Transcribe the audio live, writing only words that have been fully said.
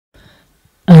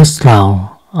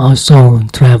Astral also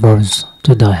travels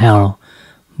to the hell.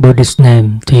 Buddhist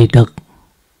name Thi Duc.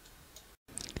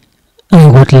 I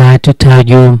would like to tell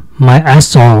you my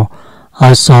astral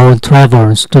also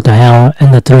travels to the hell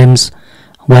in the dreams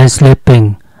when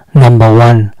sleeping. Number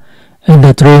 1. In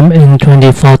the dream in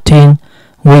 2014,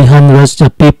 we hundreds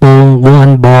of people were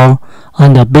on board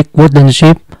on a big wooden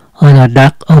ship on a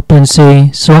dark open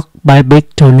sea struck by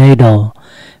big tornado.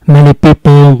 Many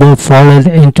people were fallen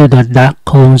into the dark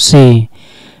cold sea,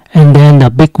 and then the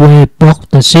big wave broke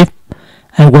the ship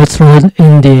and were thrown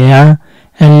in the air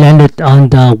and landed on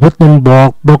the wooden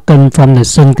board broken from the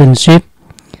sunken ship.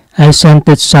 I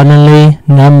chanted suddenly,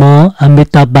 Namo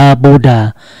Amitabha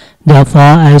Buddha.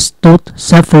 Therefore I stood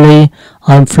safely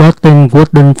on floating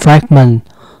wooden fragment.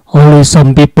 Only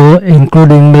some people,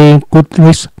 including me, could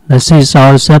reach the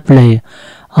seashore safely.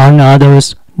 All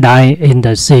others died in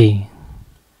the sea.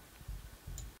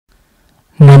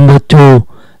 Number 2.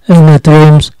 In the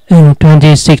dreams in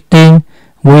 2016,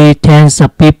 we tens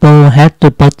of people had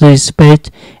to participate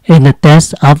in a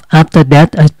test of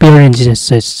after-death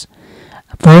experiences.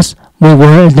 First, we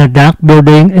were in a dark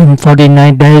building in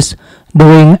 49 days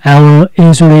doing our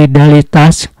usually daily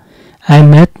tasks. I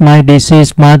met my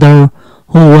deceased mother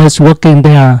who was working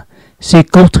there. She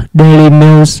cooked daily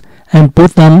meals and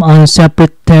put them on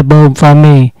separate tables for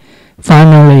me.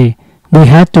 Finally, we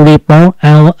had to report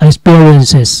our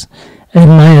experiences. In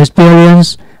my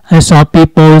experience, I saw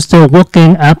people still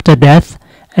working after death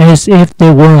as if they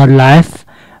were alive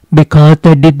because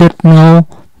they didn't know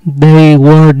they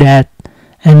were dead.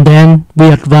 And then we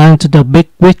advanced to the big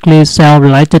weekly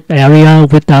cell-lighted area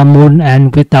with our moon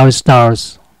and with our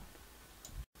stars.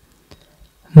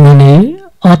 Many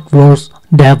outward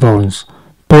devils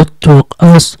put to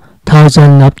us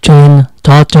thousands of chained,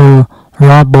 tortured,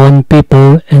 raw-boned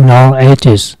people in all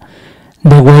ages.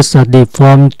 There was a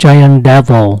deformed giant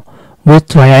devil with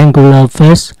triangular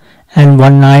face and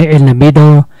one eye in the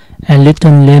middle, and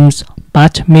little limbs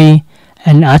patted me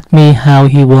and asked me how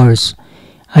he was.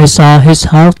 I saw his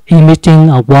heart emitting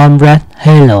a warm red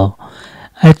halo.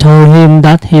 I told him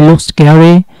that he looked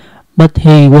scary, but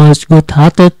he was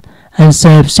good-hearted and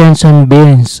self-sentient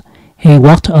beings. He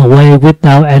walked away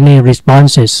without any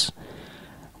responses.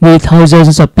 We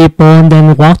thousands of people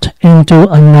then walked into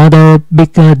another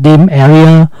bigger dim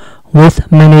area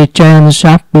with many giant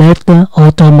sharp-bladed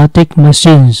automatic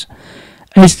machines.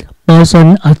 Each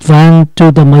person advanced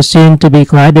to the machine to be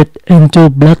grinded into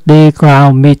bloody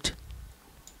ground meat.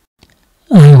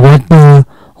 I wonder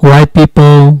why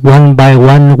people one by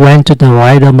one went to the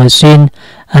rider machine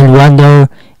and wonder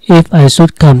if I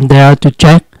should come there to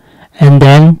check, and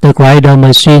then the rider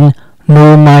machine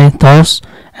knew my thoughts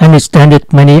and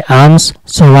extended many arms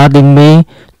surrounding me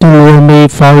to lure me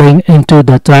falling into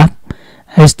the trap.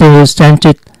 I still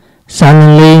chanted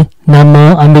silently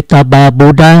Namo Amitabha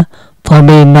Buddha for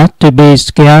me not to be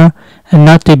scared and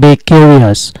not to be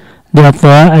curious.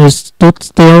 Therefore I stood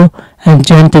still and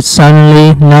chanted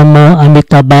silently Namo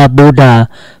Amitabha Buddha,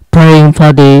 praying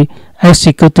for the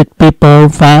executed people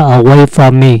far away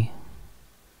from me.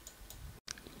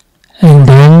 And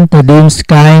then the dim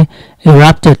sky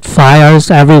erupted fires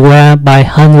everywhere by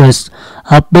hundreds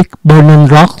of big burning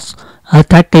rocks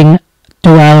attacking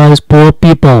to our poor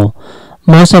people.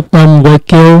 Most of them were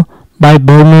killed by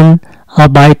burning or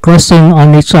by crushing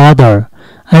on each other.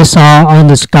 I saw on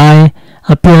the sky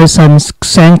appear some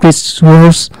sacred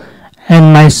words,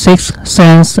 and my sixth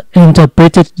sense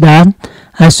interpreted that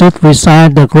I should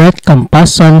recite the great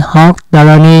compassion heart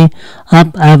dharani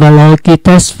of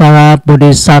Avalokitesvara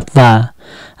Bodhisattva.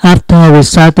 After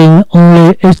reciting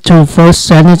only its two first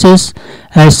sentences,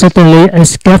 I suddenly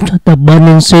escaped the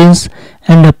burning scenes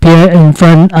and appeared in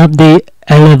front of the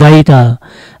elevator.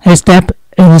 I stepped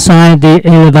inside the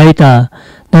elevator.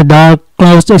 The door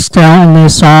closed itself and I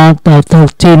saw the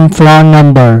 13th floor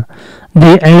number.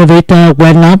 The elevator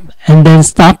went up and then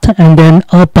stopped and then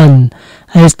opened.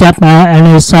 I stepped out and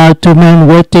I saw two men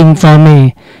waiting for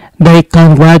me. They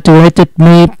congratulated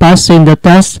me passing the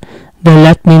test. They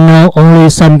let me know only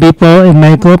some people in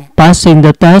my group passing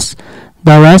the test.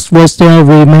 The rest will still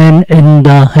remain in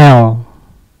the hell.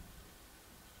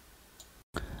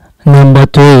 Number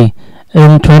 3.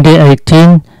 In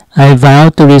 2018, I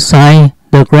vowed to recite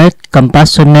the great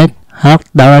compassionate heart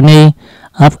dharani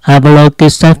of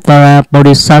Avalokitesvara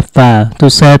Bodhisattva to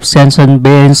save sentient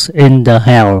beings in the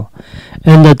hell.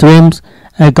 In the dreams,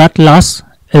 I got lost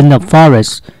in the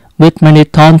forest with many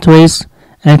thorn trees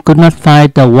and could not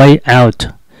find the way out.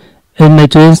 In my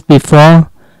dreams before,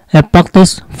 I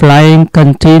practiced flying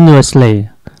continuously,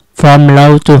 from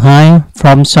low to high,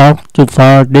 from short to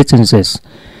far distances.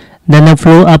 Then I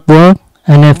flew upward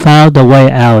and I found the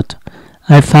way out.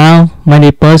 I found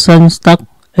many persons stuck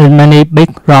in many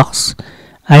big rocks.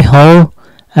 I hauled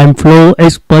and flew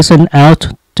each person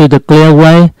out to the clear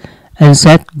way and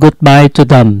said goodbye to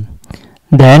them.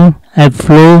 Then I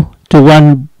flew to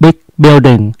one big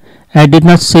building. I did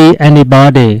not see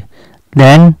anybody.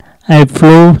 Then I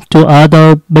flew to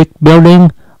other big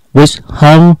building which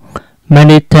hung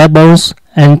many tables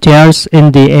and chairs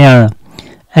in the air.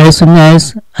 As soon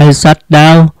as I sat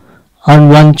down on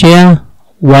one chair,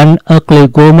 one ugly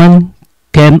woman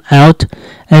came out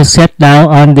and sat down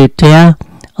on the chair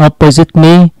opposite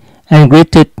me and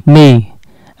greeted me.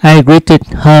 I greeted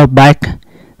her back.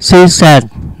 She said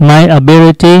my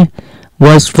ability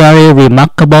was very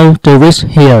remarkable to reach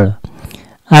here.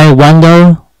 I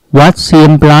wondered what she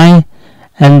implied,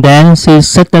 and then she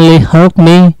suddenly hurt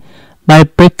me by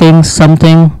pricking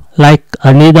something like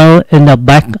a needle in the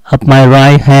back of my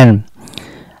right hand.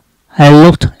 I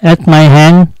looked at my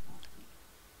hand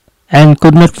and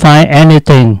could not find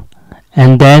anything,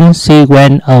 and then she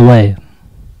went away.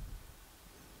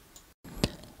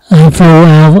 I flew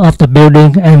out of the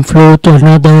building and flew to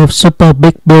another super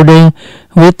big building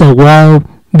with a wall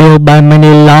built by many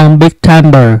long big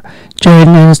timbers,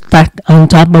 chained and stacked on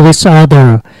top of each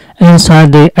other.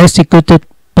 Inside, the executed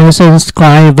persons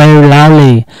cried very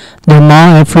loudly. The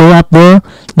more I flew upward,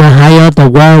 the higher the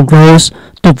wall rose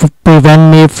to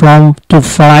prevent me from to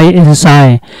fly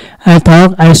inside. I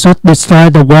thought I should destroy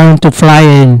the wall to fly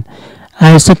in.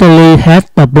 I suddenly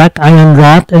had the black iron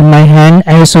rod in my hand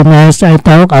as soon as I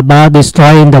thought about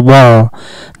destroying the wall.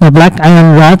 The black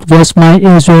iron rod was my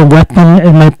usual weapon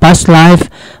in my past life,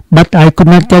 but I could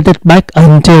not get it back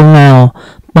until now.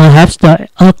 Perhaps the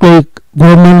ugly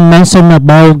woman mentioned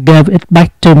above gave it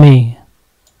back to me.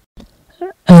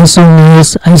 As soon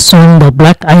as I swung the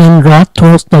black iron rod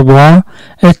towards the wall,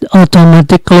 it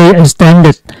automatically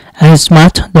extended and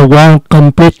smashed the wall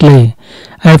completely.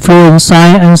 I flew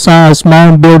inside and saw a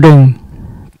small building.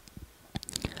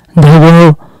 There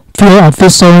were few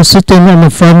officials sitting on the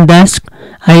front desk.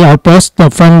 I approached the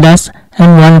front desk,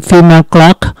 and one female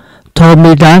clerk told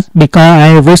me that because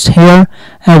I reached here,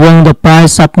 I won the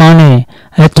prize of money.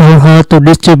 I told her to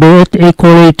distribute it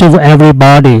equally to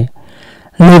everybody.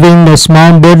 Leaving the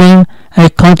small building, I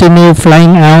continued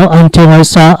flying out until I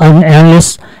saw an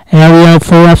endless area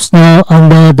full of snow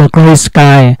under the gray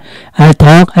sky. I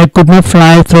thought I could not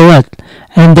fly through it,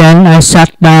 and then I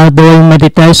sat down doing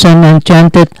meditation and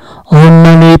chanted Om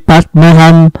Mani Padme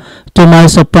Hum. To my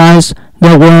surprise,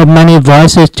 there were many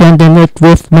voices chanting it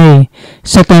with me.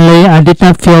 Suddenly, I did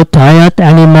not feel tired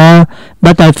anymore,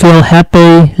 but I feel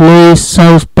happily,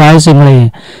 so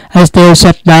surprisingly. I still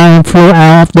sat down and flew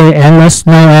out of the endless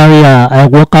snow area. I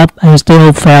woke up and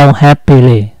still felt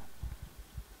happily.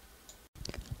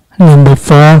 Number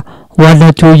 4. 1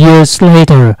 or 2 years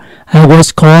later, I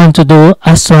was called to do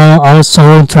Astral,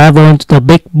 also traveling to the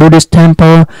big Buddhist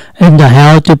temple in the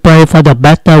hell to pray for the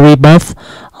better rebirth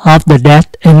of the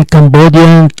dead in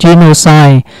Cambodian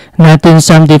genocide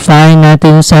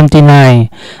 1975-1979.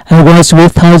 I was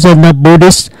with thousands of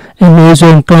Buddhists in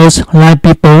usual clothes like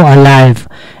people alive.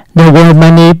 There were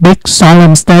many big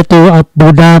solemn statues of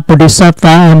Buddha,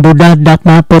 Bodhisattva, and Buddha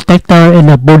Dharma Protector in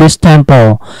the Buddhist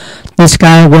temple. The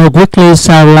sky was quickly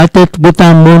lighted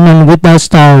without moon and without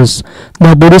stars.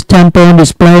 The Buddhist temple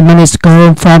displayed many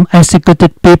skulls from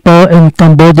executed people in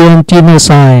Cambodian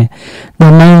genocide.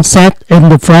 The monks sat in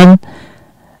the front.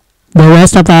 The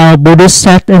rest of our Buddhists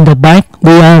sat in the back.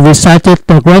 We all recited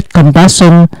the Great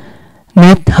Compassion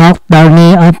Net-Hawk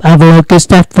Dharni of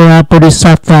Avalokiteshvara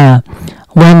Bodhisattva.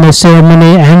 When the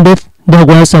ceremony ended, there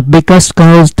was a bigger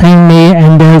skull thanking me,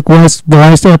 and there was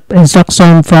voice of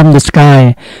instruction from the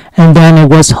sky, and then I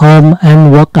was home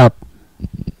and woke up.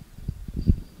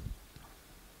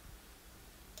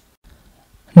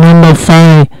 Number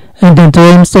 5. In the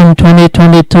dreams in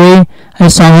 2023, I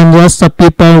saw hundreds of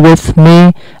people with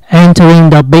me entering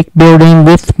the big building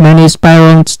with many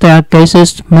spiral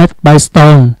staircases made by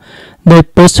stone. They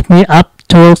pushed me up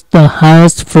towards the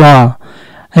highest floor.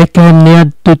 I came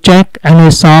near to check, and I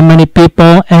saw many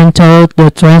people enter the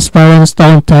transparent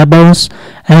stone tables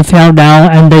and fell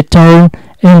down, and they turned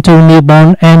into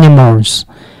newborn animals.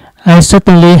 I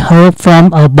suddenly heard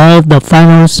from above the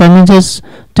final sentences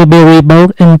to be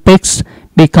rebuilt in pigs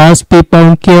because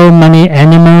people kill many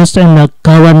animals in the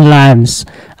current lives.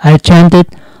 I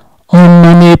chanted Om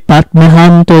Mani Padme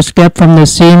Hum to escape from the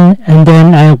scene, and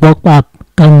then I woke up.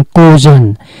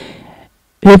 Conclusion.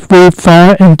 If we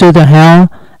fall into the hell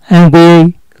and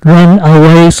we run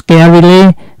away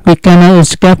scarily, we cannot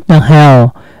escape the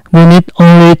hell. We need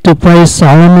only to pray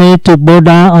solemnly to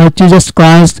Buddha or Jesus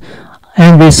Christ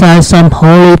and recite some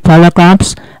holy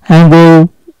paragraphs, and we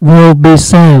will be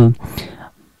saved.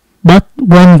 But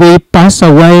when we pass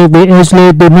away, we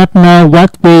usually do not know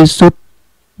what we should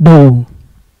do.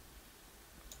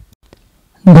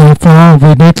 Therefore,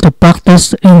 we need to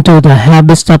practice into the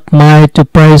habits of mind to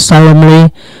pray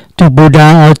solemnly to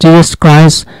Buddha or Jesus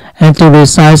Christ and to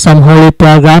recite some holy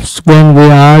paragraphs when we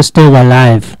are still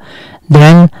alive.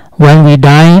 Then, when we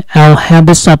die, our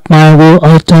habits of mind will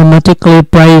automatically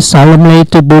pray solemnly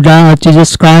to Buddha or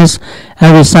Jesus Christ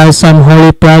and recite some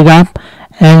holy paragraph,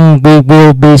 and we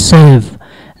will be saved.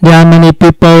 There are many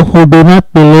people who do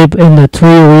not believe in the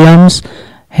three realms,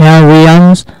 hell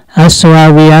realms,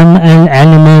 Astral realm, and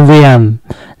animal realm.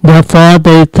 Therefore,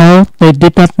 they thought they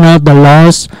did not know the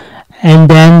laws, and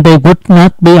then they would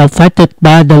not be affected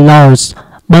by the laws.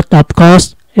 But of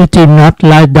course, it is not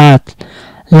like that.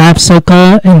 Life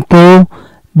cycle include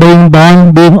being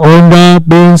born, being older,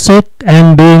 being sick,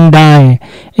 and being die.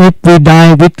 If we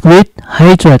die with greed,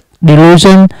 hatred,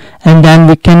 delusion, and then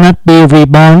we cannot be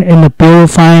reborn in a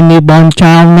purified newborn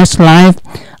child next life,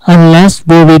 unless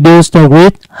we reduce the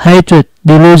greed, hatred,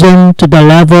 delusion to the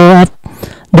level of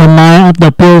the mind of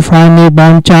the purified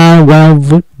newborn child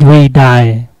while we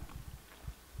die.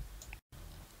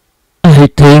 I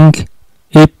think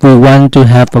if we want to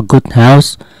have a good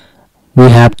house, we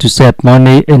have to save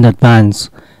money in advance.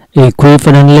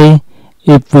 Equivalently,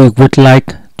 if we would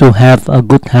like to have a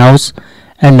good house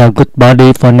and a good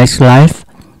body for next life,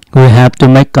 we have to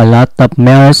make a lot of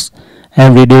merits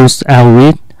and reduce our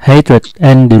greed, hatred,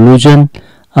 and delusion,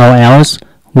 or else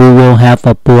we will have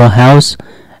a poor house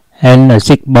and a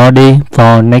sick body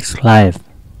for next life.